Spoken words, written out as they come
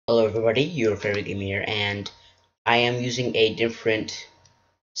Hello everybody, your favorite gamer here, and I am using a different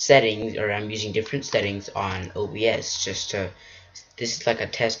settings, or I'm using different settings on OBS this is like a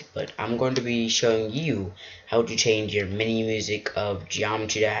test, but I'm going to be showing you how to change your menu music of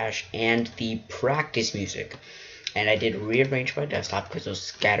Geometry Dash and the practice music. And I did rearrange my desktop because it was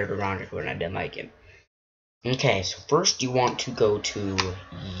scattered around everywhere and I didn't like it. Okay, so first you want to go to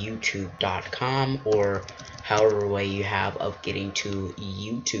youtube.com or however way you have of getting to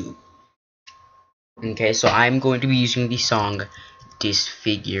YouTube. Okay, so I'm going to be using the song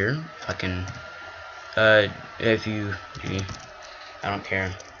Disfigure. If I can, I don't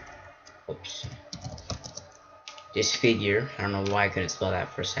care. Oops. Disfigure. I don't know why I couldn't spell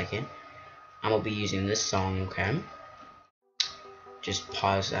that for a second. I'm gonna be using this song, okay? Just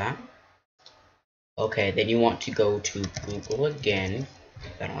pause that. Okay, then you want to go to Google again.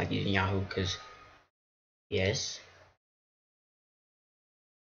 I don't like using Yahoo because, yes.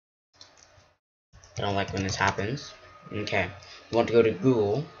 I don't like when this happens. Okay, you want to go to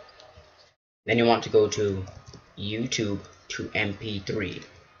Google. Then you want to go to YouTube to MP3.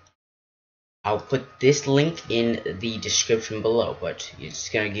 I'll put this link in the description below, but it's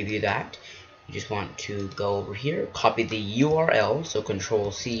gonna give you that. You just want to go over here, copy the URL, so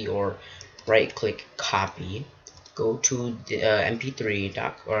Control C or right click copy. Go to the MP3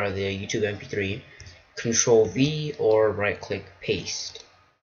 or the YouTube MP3, Control V or right click paste.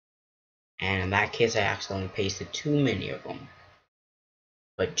 And in that case, I accidentally pasted too many of them.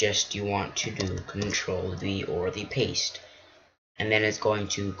 But just you want to do Control V or the paste. And then it's going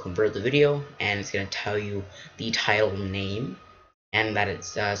to convert the video, and it's going to tell you the title name and that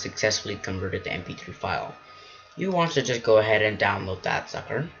it's successfully converted the MP3 file. You want to just go ahead and download that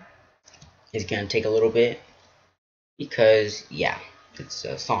sucker. It's going to take a little bit because, yeah, it's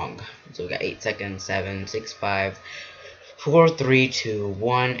a song. So we got 8 seconds, 7, 6, 5, 4, 3, 2,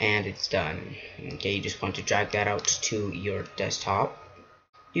 1, and it's done. Okay, you just want to drag that out to your desktop.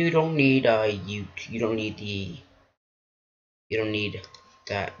 You don't need you don't need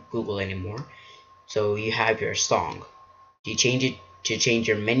that Google anymore. So you have your song. You change it to change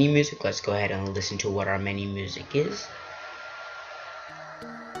your menu music. Let's go ahead and listen to what our menu music is.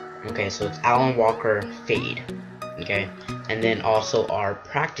 Okay, so it's Alan Walker Fade. Okay, and then also our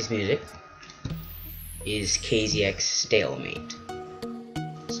practice music is KZX Stalemate.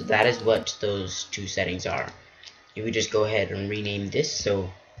 So that is what those two settings are. If we just go ahead and rename this, so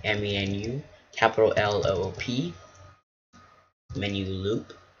MENU capital LOOP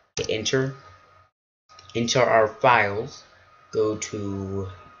menuLoop, hit enter our files, go to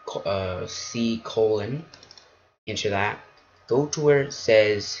C:, enter that, go to where it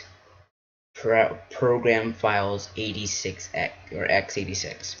says program files 86x or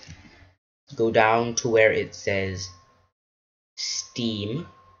x86, go down to where it says Steam,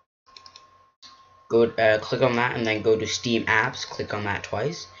 go click on that and then go to Steam apps, click on that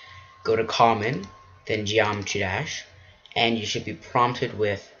twice, go to common, then Geometry Dash, and you should be prompted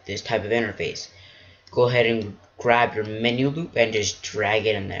with this type of interface. Go ahead and grab your menuLoop and just drag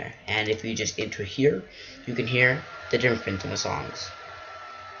it in there, and if you just enter here, you can hear the difference in the songs.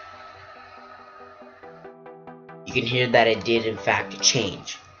 You can hear that it did in fact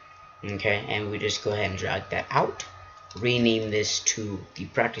change. Okay, and we just go ahead and drag that out, rename this to the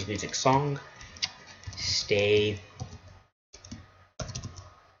practice music song, StayInsideMe,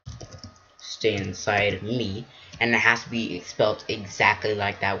 and it has to be spelled exactly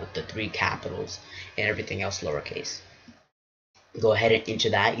like that with the 3 capitals and everything else lowercase. Go ahead and enter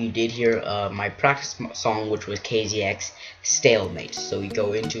that. You did hear my practice song, which was KZX Stalemate. So we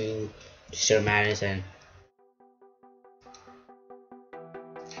go into Disturb Madness and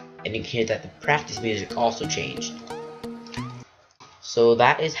you can hear that the practice music also changed. So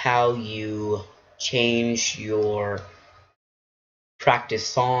that is how you change your practice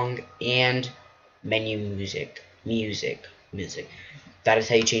song and menu music. That is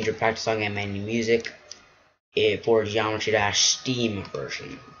how you change your practice song and menu music for Geometry Dash Steam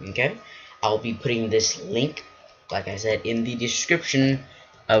version. Okay, I'll be putting this link, like I said, in the description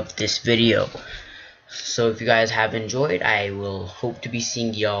of this video. So if you guys have enjoyed, I will hope to be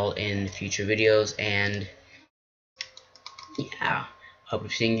seeing y'all in future videos, and yeah, hope to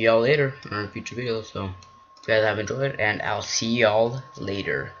be seeing y'all later on future videos. So if you guys have enjoyed, and I'll see y'all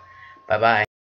later. Bye bye.